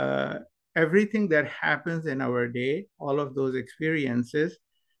 So everything that happens in our day, all of those experiences,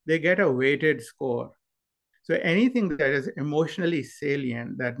 they get a weighted score. So anything that is emotionally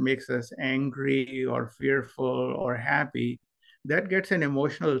salient, that makes us angry or fearful or happy, that gets an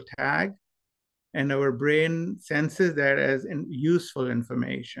emotional tag, and our brain senses that as useful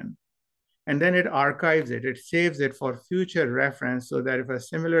information. And then it archives it, it saves it for future reference so that if a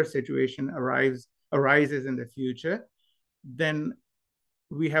similar situation arises in the future, then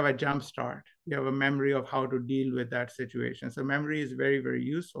we have a jump start. We have a memory of how to deal with that situation. So memory is very, very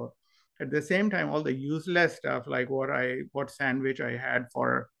useful. At the same time, all the useless stuff, like what sandwich I had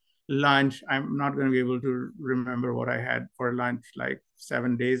for lunch, I'm not going to be able to remember what I had for lunch like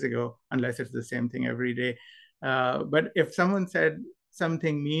 7 days ago, unless it's the same thing every day. But if someone said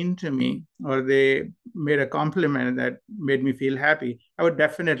something mean to me, or they made a compliment that made me feel happy, I would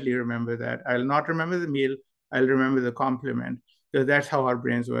definitely remember that. I'll not remember the meal, I'll remember the compliment. So that's how our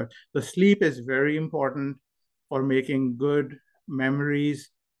brains work. So sleep is very important for making good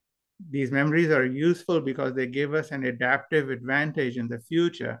memories. These memories are useful because they give us an adaptive advantage in the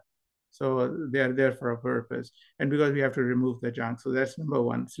future. So they're there for a purpose. And because we have to remove the junk. So that's number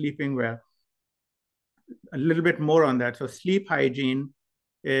one, sleeping well. A little bit more on that. So sleep hygiene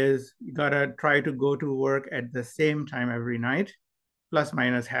is you gotta try to go to work at the same time every night, plus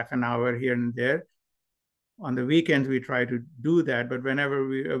minus half an hour here and there. On the weekends, we try to do that, but whenever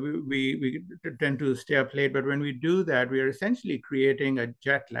we tend to stay up late. But when we do that, we are essentially creating a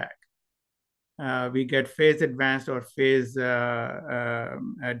jet lag. We get phase advanced or phase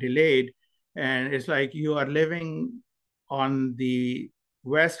delayed. And it's like you are living on the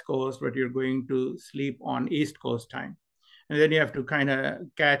West Coast, but you're going to sleep on East Coast time. And then you have to kind of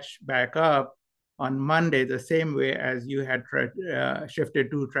catch back up on Monday the same way as you had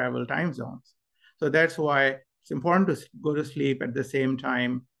shifted to travel time zones. So that's why it's important to go to sleep at the same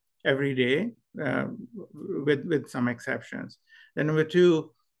time every day, with some exceptions. Then number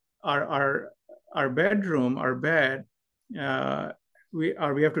two, our bedroom, our bed, we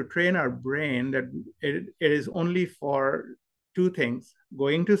have to train our brain that it is only for two things: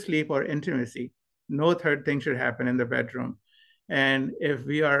 going to sleep or intimacy. No third thing should happen in the bedroom. And if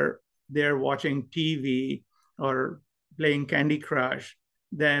we are they're watching TV or playing Candy Crush,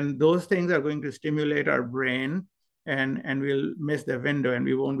 then those things are going to stimulate our brain, and we'll miss the window and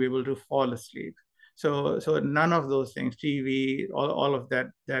we won't be able to fall asleep. So none of those things, TV, all of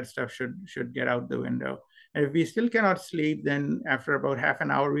that stuff should get out the window. And if we still cannot sleep, then after about half an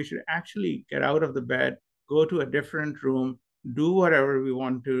hour, we should actually get out of the bed, go to a different room, do whatever we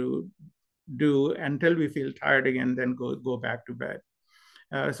want to do until we feel tired again, then go back to bed.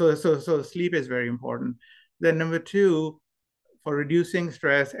 So sleep is very important. Then number two, for reducing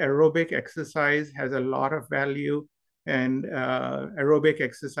stress, aerobic exercise has a lot of value. And aerobic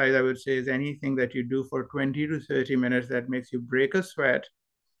exercise, I would say, is anything that you do for 20 to 30 minutes that makes you break a sweat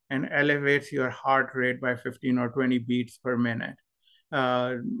and elevates your heart rate by 15 or 20 beats per minute.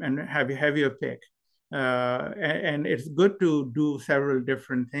 And have your pick. And it's good to do several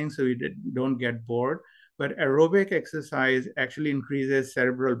different things so you don't get bored. But aerobic exercise actually increases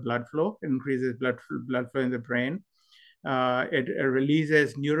cerebral blood flow, increases blood flow in the brain. It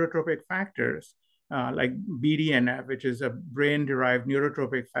releases neurotropic factors like BDNF, which is a brain-derived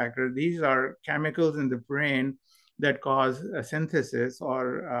neurotropic factor. These are chemicals in the brain that cause a synthesis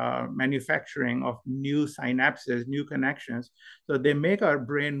or manufacturing of new synapses, new connections. So they make our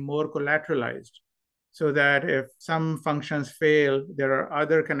brain more collateralized, so that if some functions fail, there are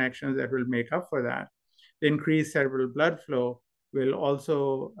other connections that will make up for that. The increased cerebral blood flow will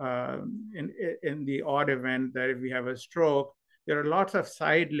also, in the odd event that if we have a stroke, there are lots of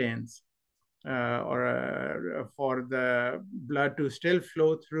side lanes for the blood to still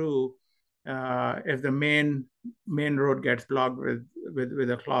flow through if the main road gets blocked with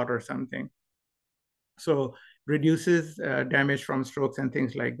a clot or something. So reduces damage from strokes and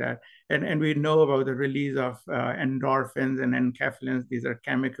things like that. And we know about the release of endorphins and enkephalins. These are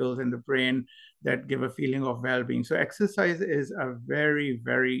chemicals in the brain that give a feeling of well-being. So exercise is a very,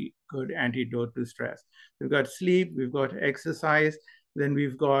 very good antidote to stress. We've got sleep, we've got exercise, then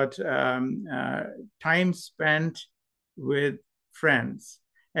we've got time spent with friends.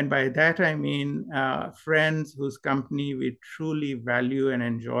 And by that, I mean friends whose company we truly value and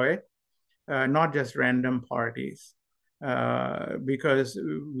enjoy. Not just random parties, because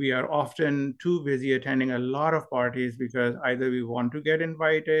we are often too busy attending a lot of parties because either we want to get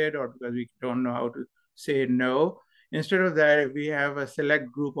invited or because we don't know how to say no. Instead of that, if we have a select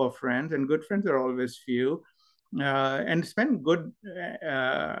group of friends, and good friends are always few, and spend good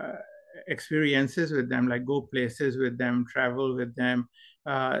experiences with them, like go places with them, travel with them.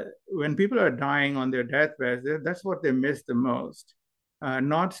 When people are dying on their deathbeds, that's what they miss the most.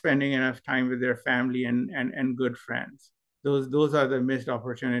 Not spending enough time with their family and good friends. Those are the missed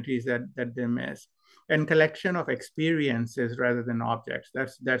opportunities that they miss. And collection of experiences rather than objects.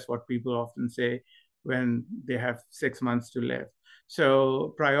 That's what people often say when they have 6 months to live.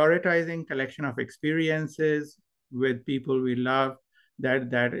 So prioritizing collection of experiences with people we love,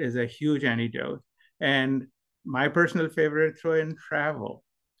 that is a huge antidote. And my personal favorite, throw in travel.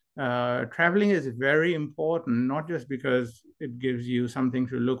 Traveling is very important, not just because it gives you something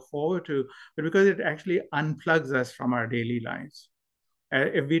to look forward to, but because it actually unplugs us from our daily lives.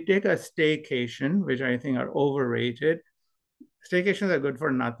 If we take a staycation, which I think are overrated, staycations are good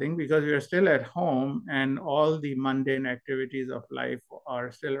for nothing because we are still at home and all the mundane activities of life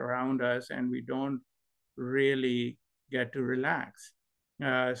are still around us and we don't really get to relax.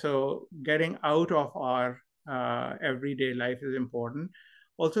 So getting out of our everyday life is important.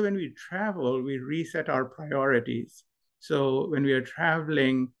 Also, when we travel, we reset our priorities. So when we are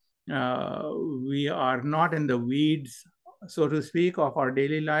traveling, we are not in the weeds, so to speak, of our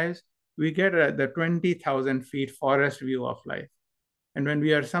daily lives. We get the 20,000 feet forest view of life. And when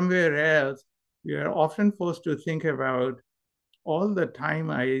we are somewhere else, we are often forced to think about all the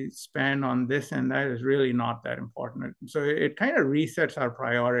time I spend on this and that is really not that important. So it kind of resets our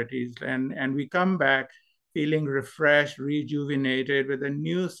priorities, and we come back feeling refreshed, rejuvenated, with a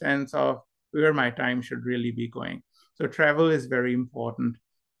new sense of where my time should really be going. So travel is very important.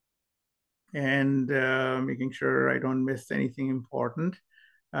 And making sure I don't miss anything important.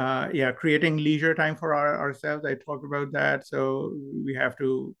 Creating leisure time for ourselves. I talked about that. So we have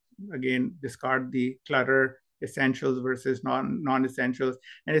to, again, discard the clutter, essentials versus non-essentials,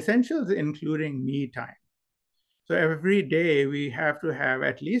 and essentials including me time. So every day we have to have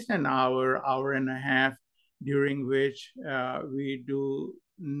at least an hour and a half during which we do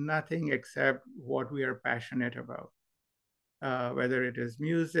nothing except what we are passionate about. Whether it is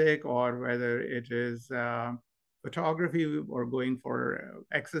music or whether it is photography or going for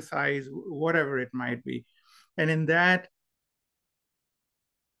exercise, whatever it might be. And in that,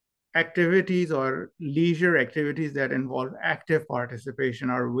 activities or leisure activities that involve active participation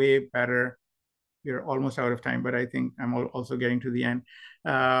are way better. We're almost out of time, but I think I'm also getting to the end.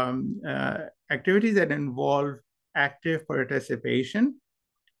 Activities that involve active participation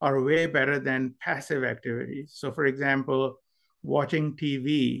are way better than passive activities. So for example, watching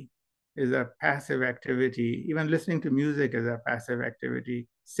TV is a passive activity. Even listening to music is a passive activity.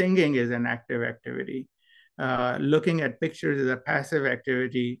 Singing is an active activity. Looking at pictures is a passive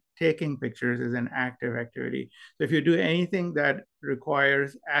activity. Taking pictures is an active activity. So if you do anything that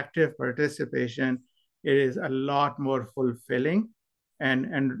requires active participation, it is a lot more fulfilling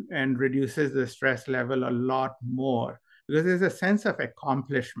and reduces the stress level a lot more, because there's a sense of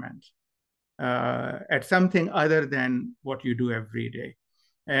accomplishment at something other than what you do every day.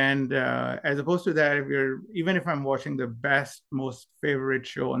 And as opposed to that, even if I'm watching the best, most favorite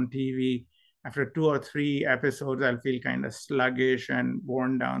show on TV, after 2 or 3 episodes, I'll feel kind of sluggish and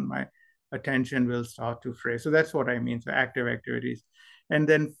worn down. My attention will start to fray. So that's what I mean. So active activities. And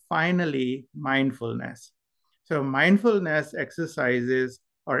then finally, mindfulness. So mindfulness exercises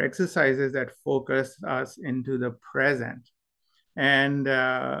are exercises that focus us into the present. And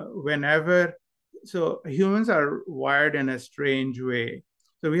so humans are wired in a strange way.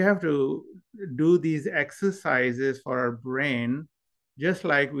 So we have to do these exercises for our brain, just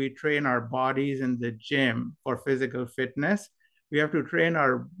like we train our bodies in the gym for physical fitness. We have to train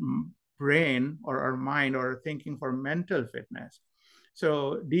our brain or our mind or our thinking for mental fitness.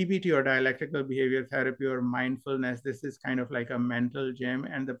 So DBT, or dialectical behavior therapy, or mindfulness, this is kind of like a mental gym.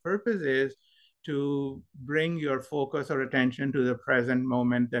 And the purpose is to bring your focus or attention to the present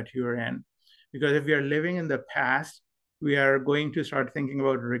moment that you're in. Because if we are living in the past, we are going to start thinking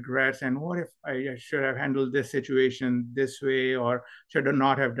about regrets and what if I should have handled this situation this way, or should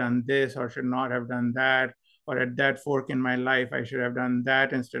not have done this, or should not have done that, or at that fork in my life, I should have done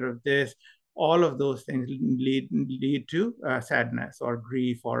that instead of this. All of those things lead to sadness or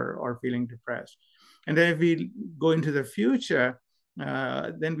grief or feeling depressed. And then if we go into the future,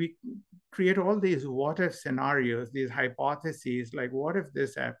 then we create all these what if scenarios, these hypotheses, like what if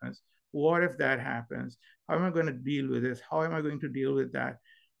this happens? What if that happens? How am I going to deal with this? How am I going to deal with that?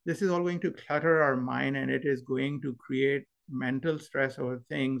 This is all going to clutter our mind, and it is going to create mental stress over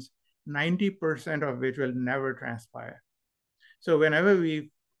things, 90% of which will never transpire. So whenever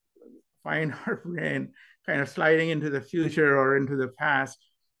we find our brain kind of sliding into the future or into the past,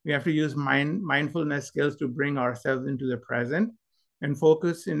 we have to use mindfulness skills to bring ourselves into the present and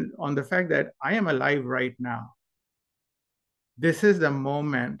focus on the fact that I am alive right now. This is the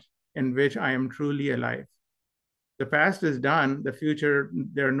moment in which I am truly alive. The past is done, the future,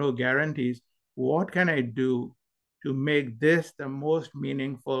 there are no guarantees. What can I do to make this the most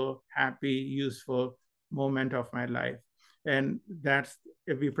meaningful, happy, useful moment of my life? And that's,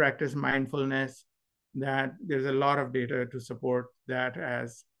 if we practice mindfulness, that there's a lot of data to support that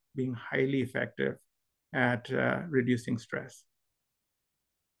as being highly effective at reducing stress.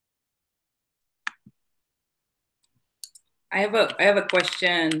 I have a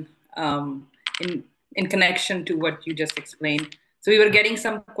question in connection to what you just explained. So we were getting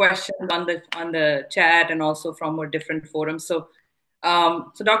some questions on the chat and also from our different forums. So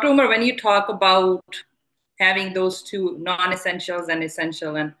Dr. Umar, when you talk about having those two non-essentials and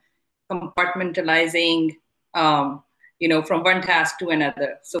essential and compartmentalizing, from one task to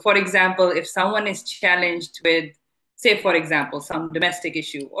another. So for example, if someone is challenged with, say, for example, some domestic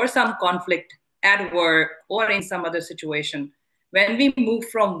issue or some conflict at work or in some other situation, when we move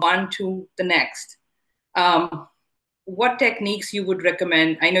from one to the next, what techniques you would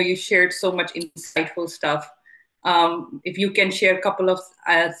recommend? I know you shared so much insightful stuff. If you can share a couple of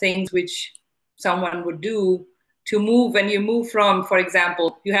things which someone would do to move, when you move from, for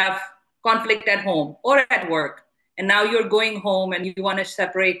example, you have conflict at home or at work, and now you're going home and you want to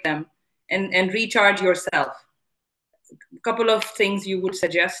separate them and recharge yourself. A couple of things you would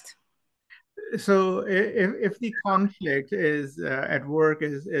suggest? So if the conflict is at work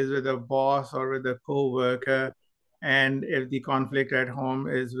is with a boss or with a coworker, and if the conflict at home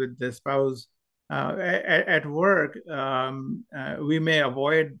is with the spouse, at work, we may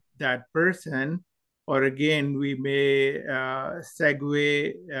avoid that person, or again, we may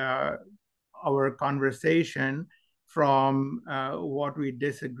segue our conversation from what we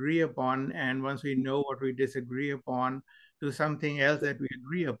disagree upon, and once we know what we disagree upon, to something else that we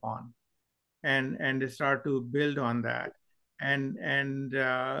agree upon. And start to build on that. And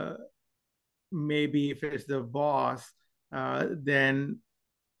maybe if it's the boss, then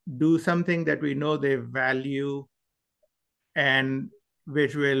do something that we know they value and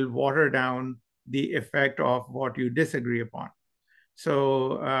which will water down the effect of what you disagree upon.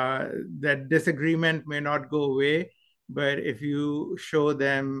 So that disagreement may not go away, but if you show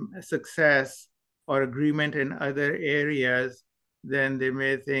them success or agreement in other areas, then they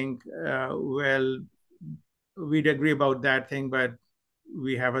may think, well, we'd agree about that thing, but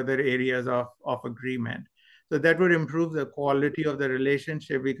we have other areas of agreement. So that would improve the quality of the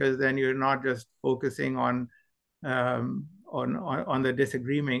relationship, because then you're not just focusing on the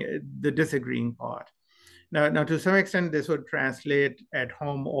disagreeing part. Now, to some extent, this would translate at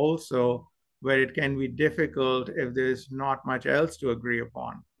home also, where it can be difficult if there's not much else to agree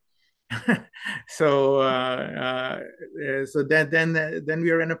upon. So then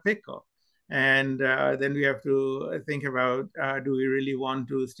we are in a pickle, and then we have to think about, do we really want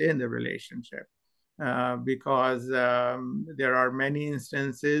to stay in the relationship? Because there are many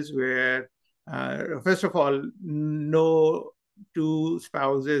instances where, first of all, no two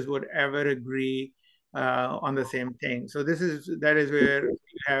spouses would ever agree on the same thing. So that is where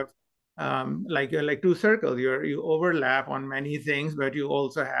you have like two circles. You overlap on many things, but you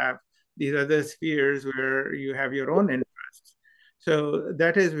also have these other spheres where you have your own interests. So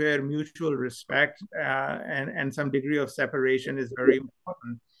that is where mutual respect and some degree of separation is very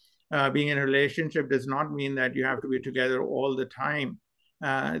important. Being in a relationship does not mean that you have to be together all the time.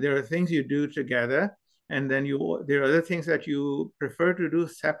 There are things you do together, and then there are other things that you prefer to do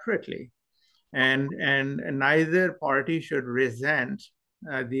separately. And neither party should resent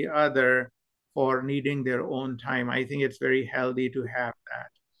the other for needing their own time. I think it's very healthy to have that.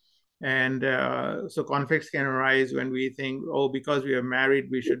 And so conflicts can arise when we think, oh, because we are married,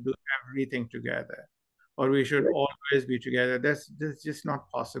 we should do everything together, or we should always be together. That's just not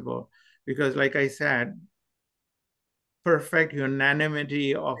possible, because like I said, perfect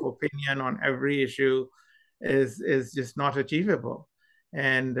unanimity of opinion on every issue is just not achievable.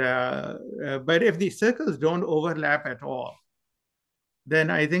 And but if the circles don't overlap at all,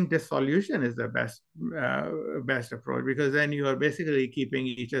 then I think dissolution is the best approach, because then you are basically keeping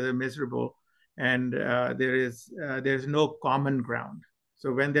each other miserable, and there's no common ground.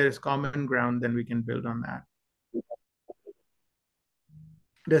 So when there is common ground, then we can build on that.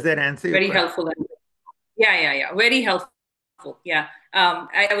 Does that answer your question? Very helpful. Yeah. Very helpful. Yeah.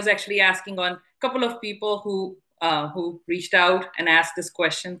 I was actually asking on a couple of people who reached out and asked this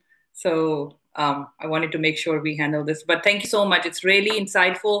question. So I wanted to make sure we handle this. But thank you so much. It's really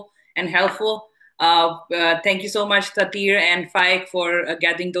insightful and helpful. Thank you so much, Tatir and Faik, for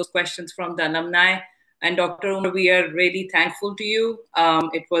gathering those questions from the alumni. And Dr. Umar, we are really thankful to you.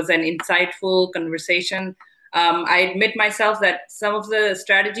 It was an insightful conversation. I admit myself that some of the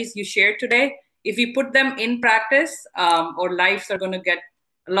strategies you shared today, if we put them in practice, our lives are going to get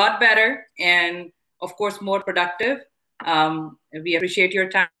a lot better and, of course, more productive. We appreciate your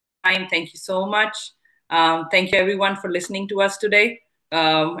time. Thank you so much. Thank you, everyone, for listening to us today.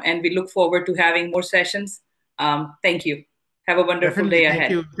 And we look forward to having more sessions. Thank you. Have a wonderful day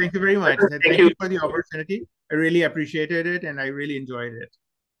ahead. Thank you very much. Thank you for the opportunity. I really appreciated it, and I really enjoyed it.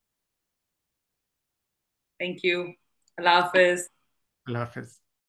 Thank you. Allah Hafiz. Allah Hafiz.